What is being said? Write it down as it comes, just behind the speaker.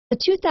The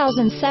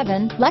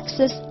 2007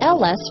 Lexus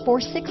LS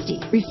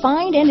 460.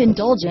 Refined and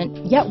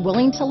indulgent, yet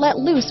willing to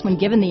let loose when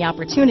given the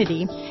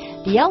opportunity,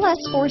 the LS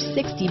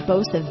 460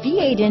 boasts a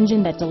V8 engine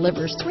that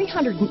delivers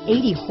 380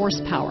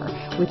 horsepower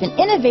with an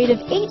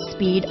innovative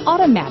 8-speed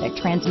automatic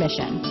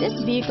transmission. This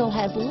vehicle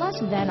has less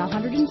than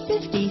 150,000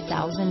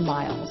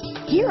 miles.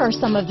 Here are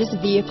some of this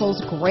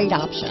vehicle's great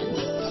options: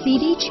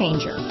 CD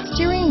changer,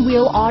 steering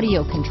wheel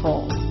audio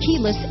controls,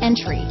 keyless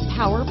entry,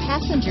 power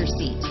passenger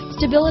seat,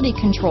 stability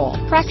control,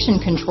 traction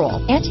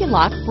control,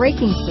 anti-lock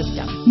braking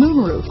system,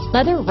 moonroof,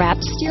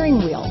 leather-wrapped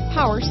steering wheel,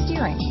 power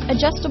steering,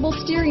 adjustable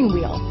steering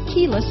wheel,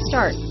 keyless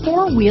start,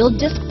 four-wheel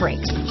disc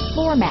brakes,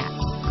 floor mats,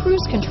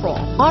 cruise control,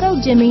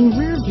 auto-dimming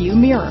rear-view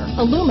mirror,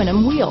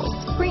 aluminum wheels,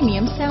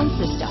 premium sound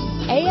system,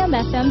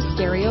 AM/FM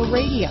stereo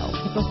radio.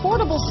 If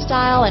affordable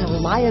style and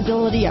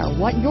reliability are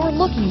what you're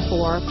looking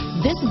for,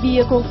 this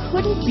vehicle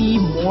couldn't be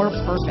more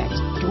perfect.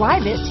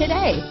 Drive it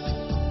today.